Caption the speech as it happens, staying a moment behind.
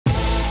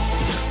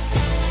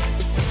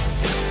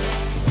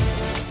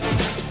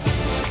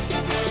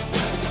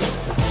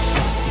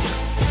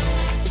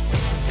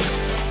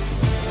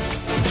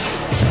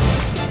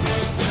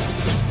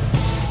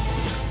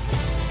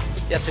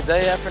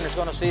Today, Efren is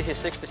going to see his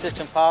 66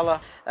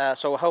 Impala,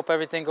 so I hope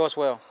everything goes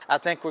well. I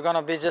think we're going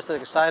to be just as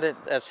excited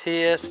as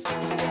he is. I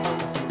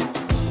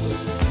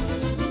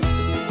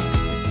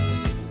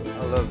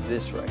love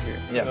this right here.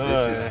 Yeah,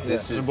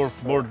 this is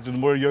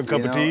more your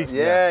cup of tea.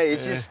 Yeah,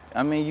 it's just,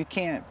 I mean, you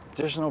can't,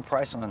 there's no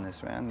price on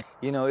this, man.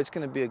 You know, it's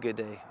going to be a good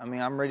day. I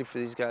mean, I'm ready for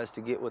these guys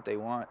to get what they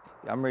want.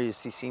 I'm ready to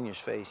see Senior's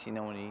face, you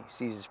know, when he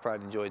sees his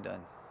pride and joy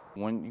done.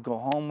 When you go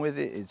home with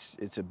it,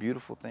 it's a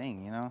beautiful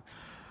thing, you know.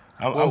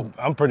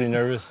 I'm pretty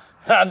nervous.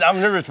 I'm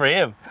nervous for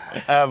him.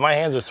 My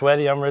hands are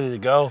sweaty. I'm ready to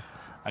go.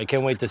 I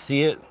can't wait to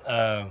see it.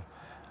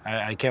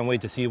 I can't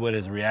wait to see what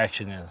his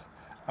reaction is.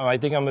 I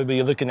think I'm going to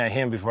be looking at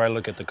him before I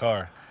look at the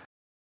car.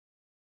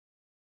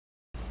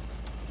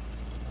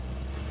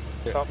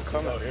 Something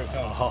coming. Oh, here it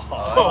comes.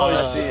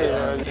 Oh, shit.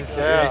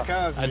 Here it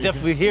comes. I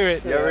definitely hear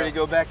it. You ready to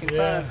go back in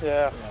time?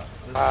 Yeah.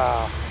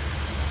 Wow.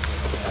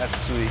 That's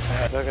sweet.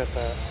 Look at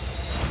that.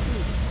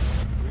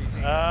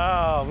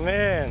 Oh,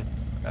 man.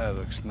 That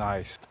looks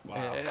nice.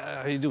 Wow.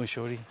 How you doing,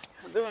 Shorty?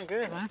 I'm doing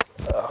good, man.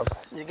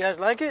 You guys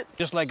like it?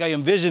 Just like I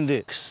envisioned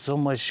it. So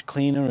much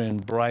cleaner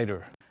and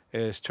brighter.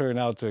 It's turned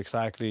out to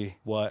exactly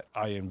what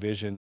I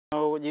envisioned.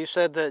 Oh, you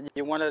said that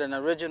you wanted an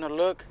original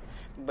look,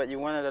 but you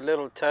wanted a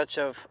little touch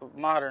of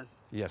modern.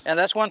 Yes. And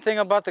that's one thing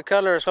about the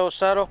color, it's so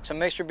subtle. It's a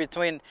mixture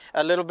between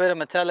a little bit of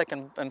metallic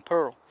and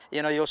pearl.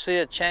 You know, you'll see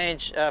it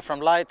change from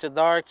light to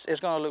dark. It's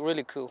gonna look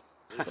really cool.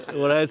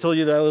 What I told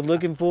you that I was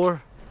looking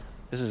for,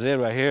 this is it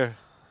right here.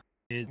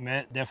 It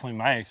met definitely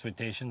my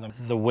expectations.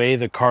 The way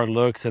the car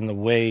looks and the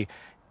way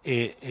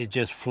it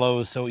just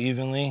flows so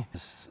evenly,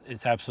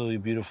 it's absolutely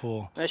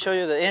beautiful. Let me show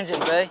you the engine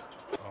bay.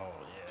 Oh,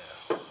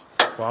 yeah.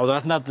 Wow,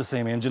 that's not the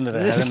same engine that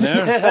I had in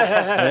there.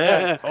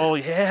 Yeah. Oh,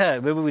 yeah.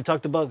 Remember we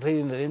talked about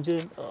painting the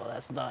engine? Oh,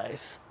 that's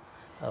nice.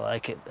 I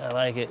like it. I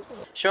like it.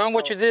 Show them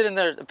what you did in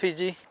there,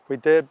 PG. We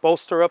did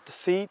bolster up the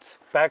seats.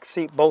 Back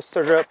seat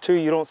bolstered up too.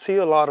 You don't see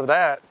a lot of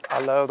that. I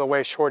love the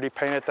way Shorty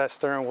painted that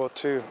steering wheel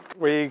too.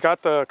 We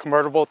got the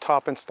convertible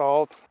top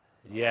installed.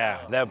 Yeah,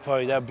 that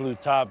blue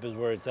top is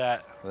where it's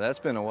at. Well, that's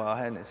been a while,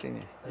 hasn't it,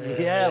 Senior?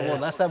 Yeah, well,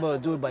 last time I was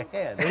doing it by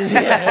hand.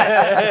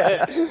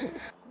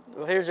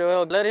 Well, here,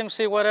 Joel, let him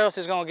see what else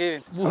he's gonna give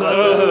him.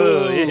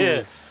 Whoa,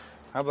 yeah.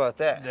 How about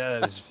that?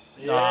 That is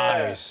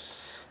nice.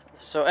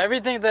 So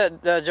everything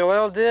that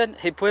Joel did,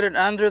 he put it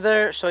under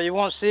there so you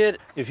won't see it.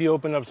 If you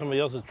open up somebody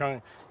else's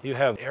trunk, you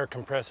have air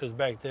compressors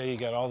back there. You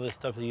got all this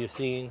stuff that you're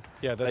seeing.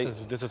 Yeah,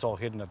 this is all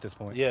hidden at this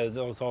point. Yeah,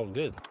 it's all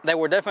good. They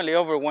were definitely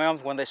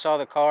overwhelmed when they saw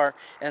the car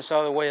and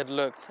saw the way it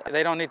looked.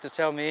 They don't need to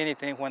tell me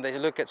anything when they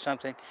look at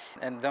something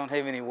and don't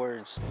have any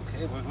words.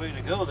 Okay, we're ready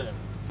to go then.